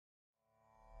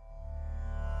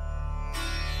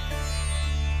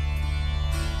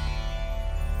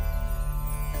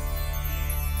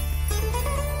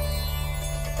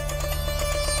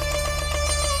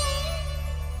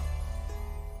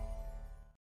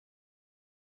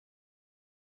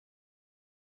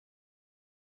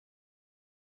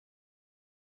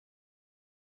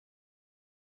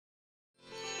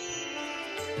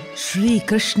Shri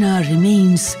Krishna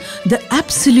remains the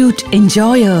absolute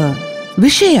enjoyer,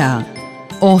 Vishaya,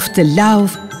 of the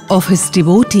love of his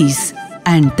devotees,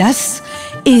 and thus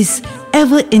is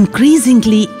ever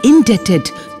increasingly indebted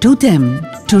to them.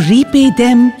 To repay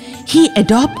them, he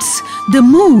adopts the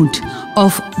mood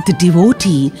of the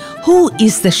devotee who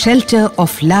is the shelter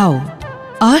of love,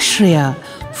 Ashraya,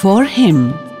 for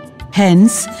him.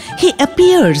 Hence, he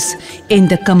appears in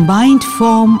the combined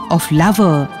form of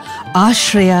lover,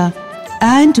 Ashraya,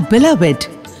 and beloved,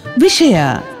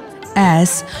 Vishaya,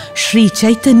 as Sri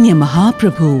Chaitanya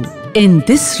Mahaprabhu. In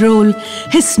this role,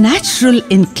 his natural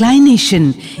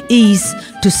inclination is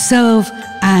to serve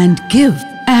and give,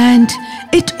 and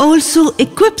it also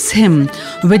equips him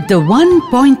with the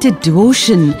one-pointed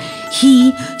devotion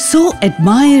he so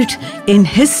admired in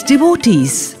his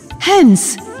devotees.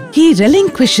 Hence, he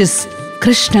relinquishes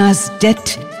Krishna's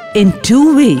debt in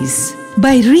two ways: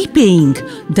 by repaying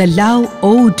the love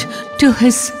owed to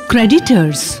his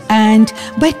creditors, and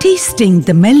by tasting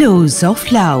the mellows of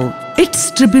love,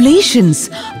 its tribulations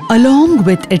along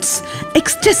with its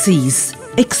ecstasies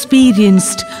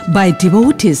experienced by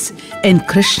devotees in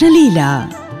Krishna Leela.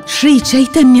 Sri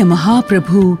Chaitanya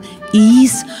Mahaprabhu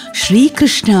is Sri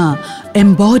Krishna,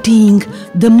 embodying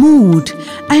the mood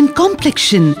and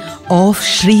complexion of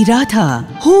Sri Ratha,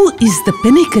 who is the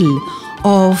pinnacle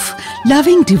of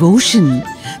loving devotion,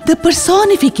 the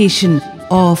personification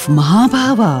of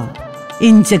Mahabhava.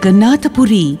 In Jagannath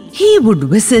Puri, he would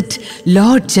visit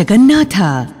Lord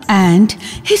Jagannatha, and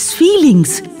his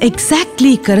feelings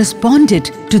exactly corresponded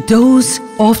to those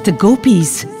of the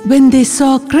gopis when they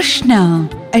saw Krishna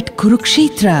at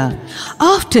Kurukshetra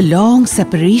after long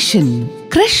separation.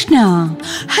 Krishna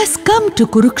has come to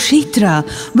Kurukshetra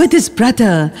with his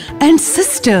brother and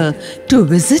sister to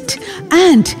visit,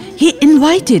 and he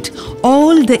invited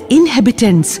all the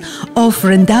inhabitants of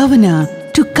Vrindavana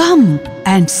to come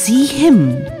and see him.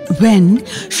 When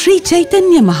Sri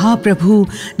Chaitanya Mahaprabhu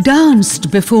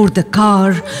danced before the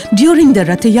car during the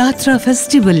Ratha Yatra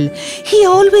festival, he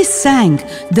always sang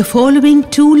the following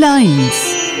two lines: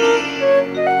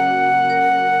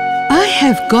 I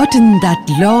have gotten that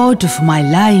Lord of my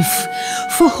life,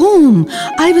 for whom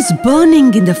I was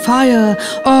burning in the fire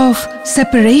of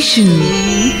separation.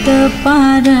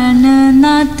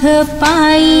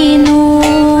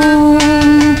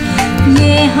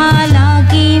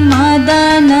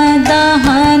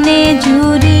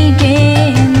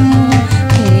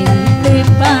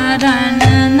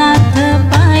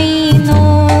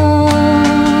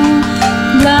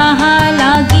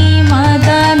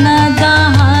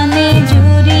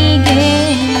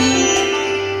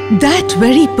 That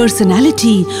very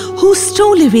personality who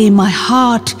stole away my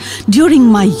heart during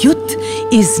my youth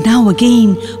is now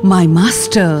again my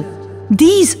master.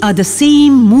 These are the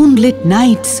same moonlit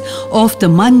nights of the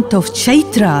month of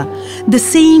Chaitra, the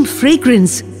same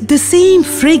fragrance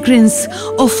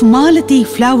of Malati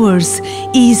flowers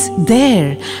is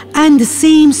there, and the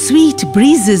same sweet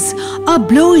breezes are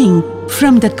blowing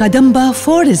from the Kadamba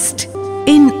forest.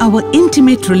 In our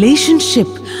intimate relationship,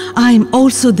 I am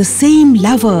also the same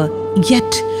lover, yet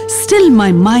still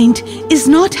my mind is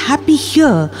not happy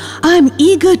here. I am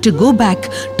eager to go back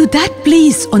to that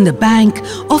place on the bank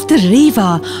of the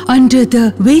Reva under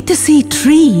the Vetasi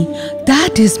tree.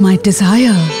 That is my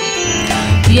desire.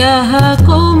 Yaha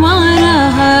kumara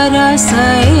rasa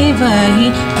evahi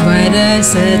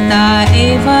varasata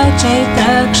eva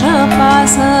chaitra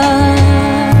kshapasa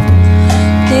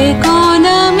te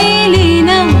kona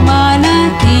milina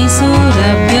malati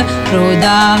surabhya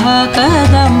rodaha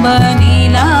kadamba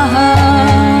nilaha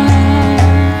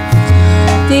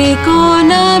te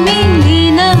kona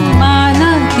milina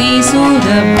malati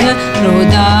surabhya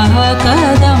rodaha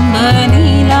kadamba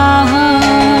nilaha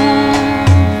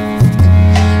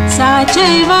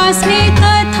Sachaivasmi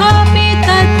tathapi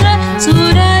tatra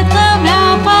surata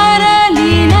vyapara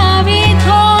lila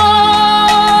vidho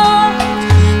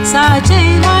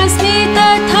Sachaivasmi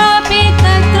tathapi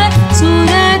tatra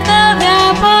surata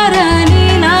vyapara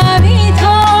lila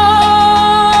vidho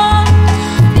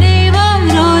Reva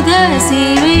rodha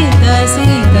sivetasi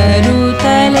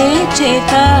tarutale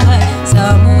chetah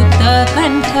samutta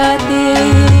kanthate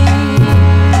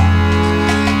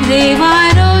Reva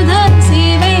rodha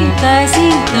kasi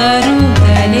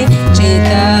tarutale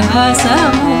chetaha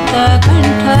samutta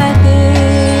kanthate.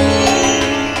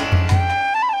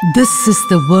 This is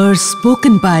the verse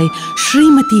spoken by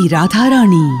Srimati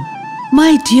Radharani.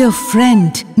 My dear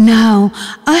friend, now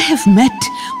I have met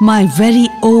my very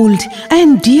old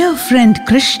and dear friend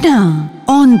Krishna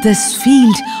on this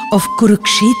field of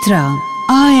Kurukshetra.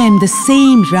 I am the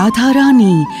same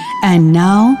Radharani, and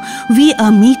now we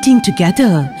are meeting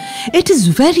together. It is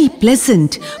very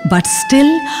pleasant, but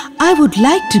still I would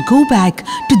like to go back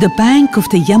to the bank of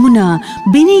the Yamuna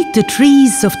beneath the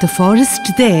trees of the forest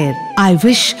there. I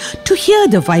wish to hear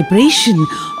the vibration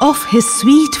of his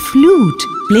sweet flute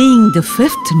playing the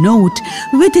fifth note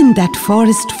within that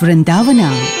forest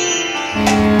Vrindavana.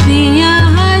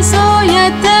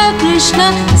 Yatra Krishna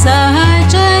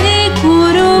Sahachari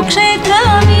Kurukshetra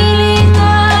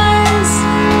Militas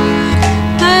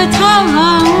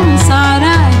Tathaham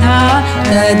Saradha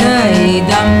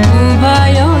Tadaidam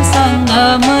Ubhayo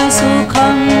Sangam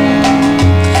Sukham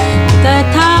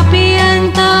Tathapi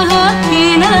Antaha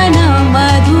Kilana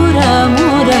Madhura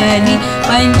Murali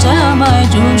Panchama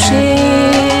Jushe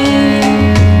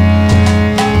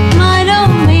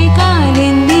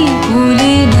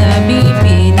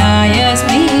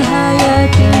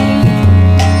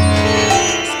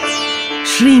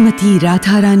Srimati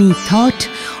Radharani thought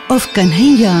of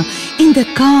Kanhaiya in the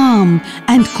calm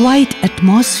and quiet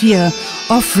atmosphere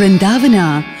of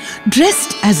Vrindavana,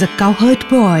 dressed as a cowherd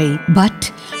boy.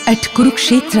 But at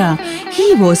Kurukshetra,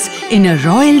 he was in a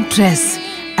royal dress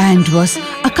and was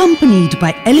accompanied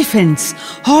by elephants,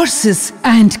 horses,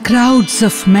 and crowds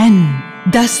of men.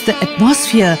 Thus, the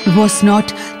atmosphere was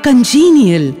not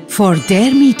congenial for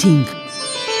their meeting.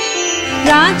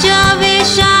 Raja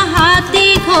Vesha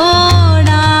Hati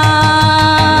Ghoda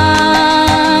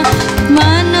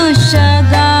Manusha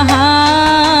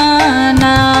Gahana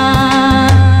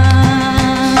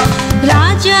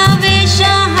Raja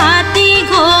Vesha Hati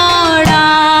Ghoda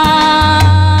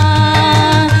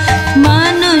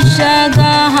Manusha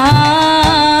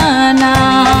Gahana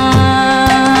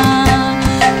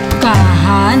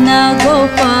Kahana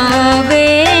Gopa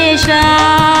Vesha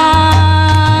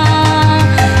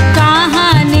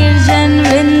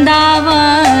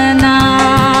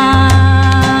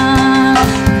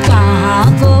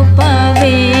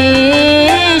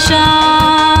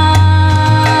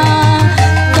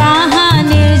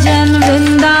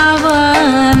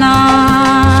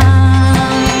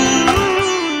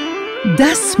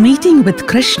Meeting with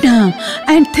Krishna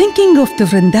and thinking of the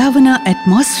Vrindavana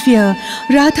atmosphere,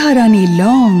 Radharani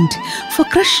longed for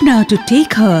Krishna to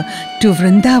take her to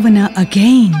Vrindavana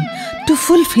again, to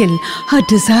fulfill her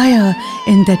desire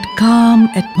in that calm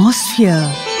atmosphere.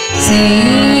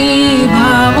 Say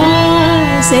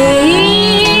Bhava,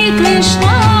 say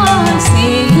Krishna,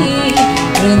 say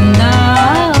Vrindavana,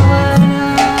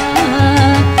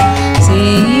 say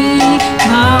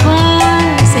Bhava,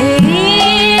 say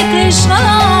Krishna.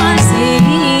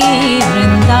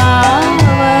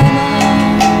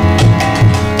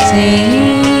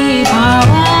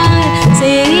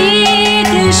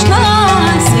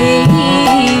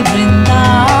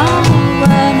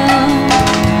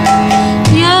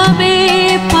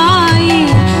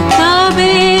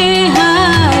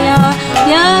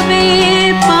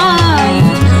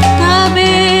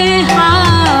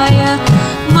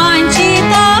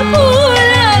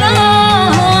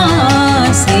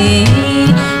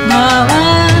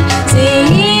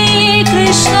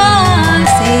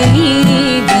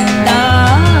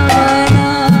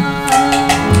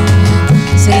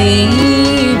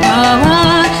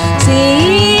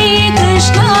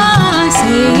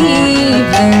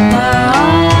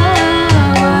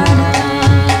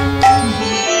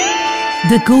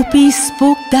 The gopis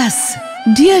spoke thus,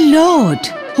 "Dear Lord,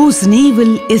 whose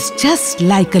navel is just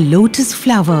like a lotus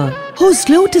flower, whose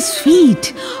lotus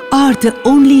feet are the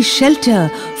only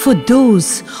shelter for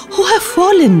those who have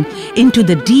fallen into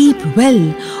the deep well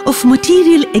of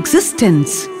material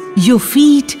existence. Your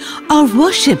feet are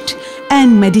worshipped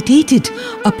and meditated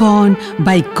upon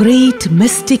by great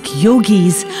mystic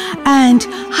yogis and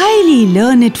highly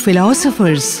learned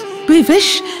philosophers. We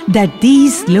wish that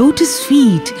these lotus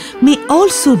feet may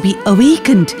also be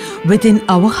awakened within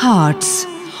our hearts.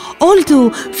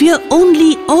 Although we are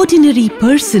only ordinary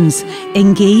persons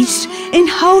engaged in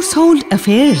household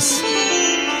affairs."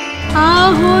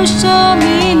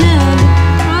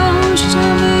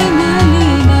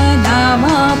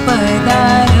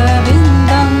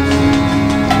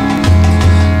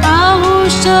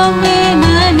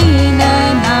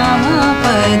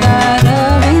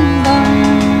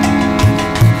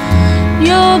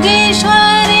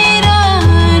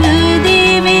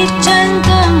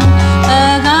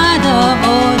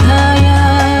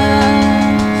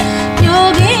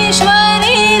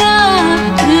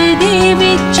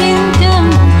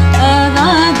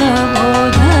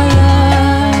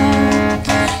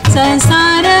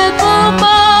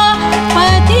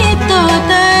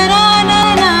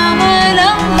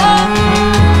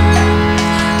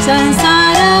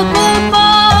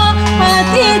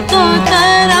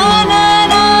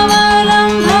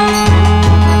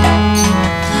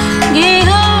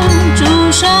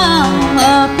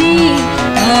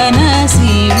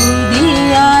 मनसि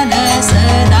उदीयमान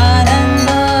सदानन्द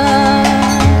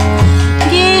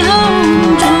गेहं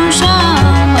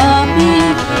जुषामपि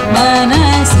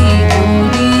मनसि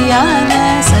उदीयमान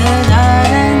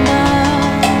Sadananda.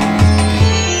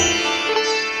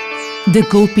 The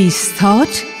gopis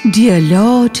thought, "Dear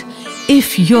Lord, if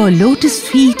your lotus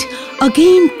feet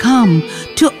again come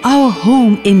to our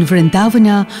home in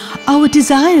Vrindavana, our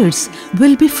desires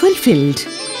will be fulfilled."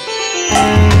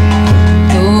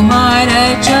 तुम्हारा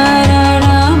चरण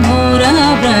मोर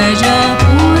ब्रज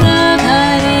पुर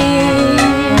घरे,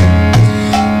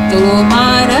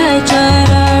 तुम्हारा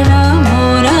चरण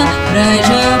मोर ब्रज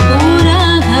पुर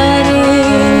घरे.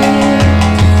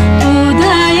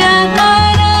 उदय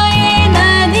करए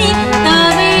नदी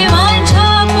तवे वांछा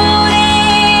पूरे,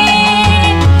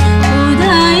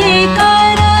 उदय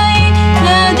करए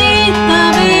नदी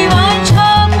तवे वांछा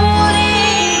पूरे.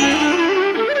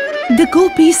 The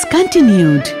gopis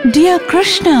continued, "Dear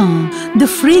Krishna, the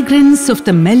fragrance of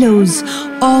the meadows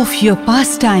of your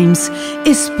pastimes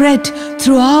is spread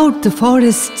throughout the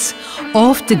forests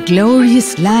of the glorious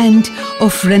land of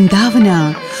Vrindavana,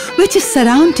 which is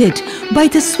surrounded by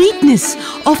the sweetness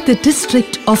of the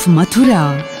district of Mathura.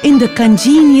 In the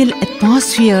congenial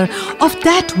atmosphere of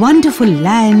that wonderful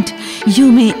land, you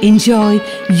may enjoy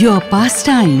your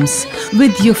pastimes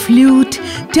with your flute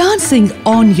dancing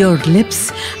on your lips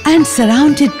and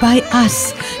surrounded by us,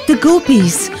 the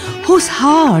gopis, whose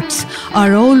hearts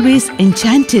are always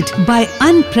enchanted by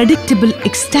unpredictable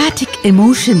ecstatic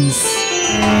emotions."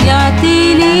 याति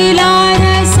लीला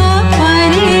रस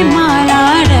परिमला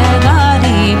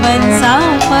डगारी बंसा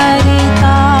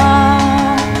परिता,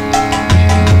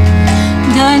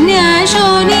 धन्य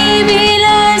शोणी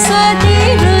विलसति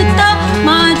वृत्ता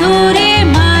माधुरे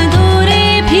माधुरे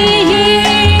भीः.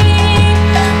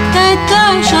 तत्र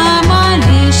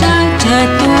श्यामलिश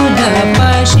चतुल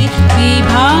पशि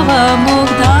विभाव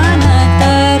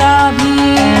मुग्धानतराभिः,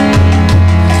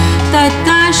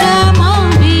 तत्र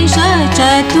श्यामलिश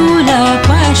चतुल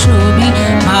पशुभि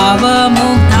भावमुग्धानतराभिः.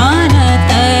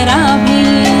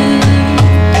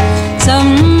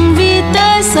 संवित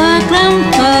सक्लं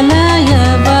कलय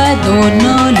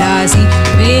वदोन्नोलासि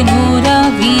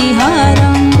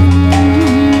वेणुरविहारम्,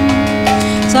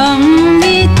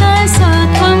 संवित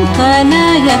सक्लं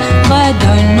कलय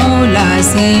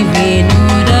वदोन्नोलासि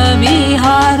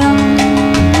वेणुरविहारम्.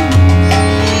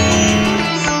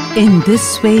 In this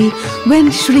way, when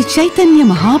Shri Chaitanya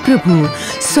Mahaprabhu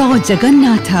saw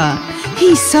Jagannatha,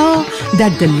 he saw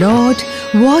that the Lord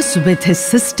was with his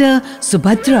sister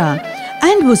Subhadra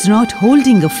and was not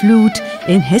holding a flute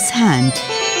in his hand.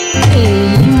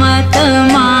 मत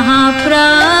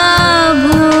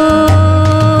महाप्रभु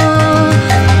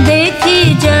देखी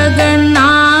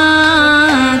जगन्नाथा,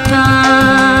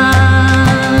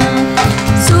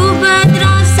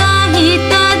 सुभद्रा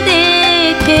सहित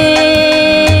देखे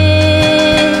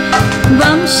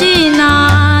वंशी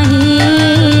नाही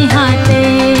हटे,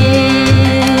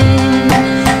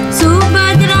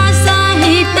 सुभद्रा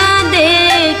सहित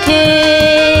देखे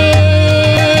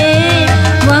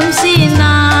वंशी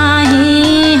नाही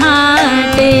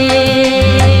हटे.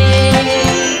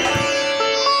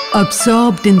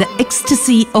 Absorbed in the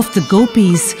ecstasy of the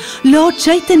gopis, Lord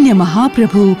Chaitanya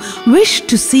Mahaprabhu wished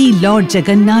to see Lord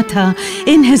Jagannatha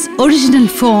in his original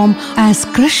form as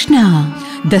Krishna,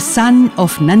 the son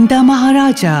of Nanda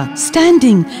Maharaja,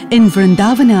 standing in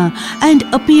Vrindavana and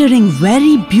appearing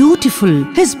very beautiful,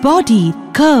 his body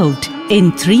curved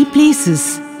in 3 places.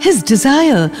 His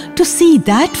desire to see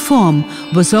that form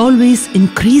was always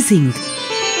increasing.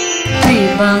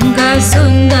 त्रिभंग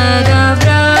सुंदर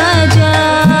व्रज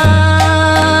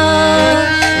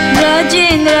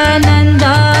ब्रजेंद्र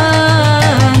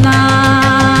नंदना,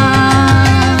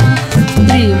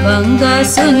 त्रिभंग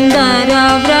सुंदर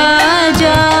व्रज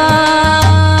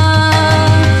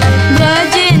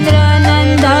ब्रजेंद्र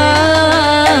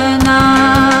नंदना.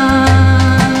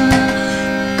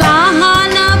 कहाँ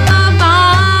न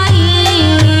पाई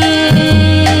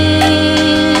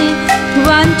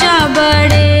वांछा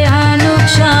बड़े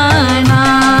अनुक्षणा,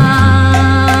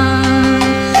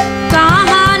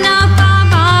 कहाँ न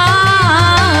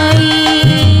पाई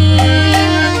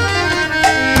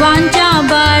वांछा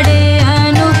बड़े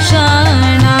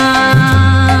अनुक्षणा.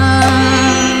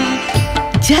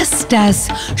 Just as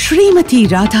Srimati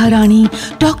Radharani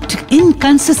talked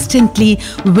inconsistently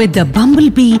with the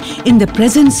bumblebee in the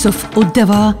presence of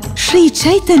Uddhava, Shri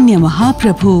Chaitanya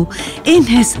Mahaprabhu in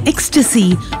his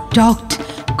ecstasy talked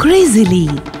crazily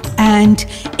and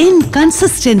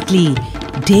inconsistently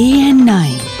day and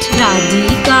night.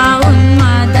 Radhika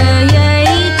उन्मादय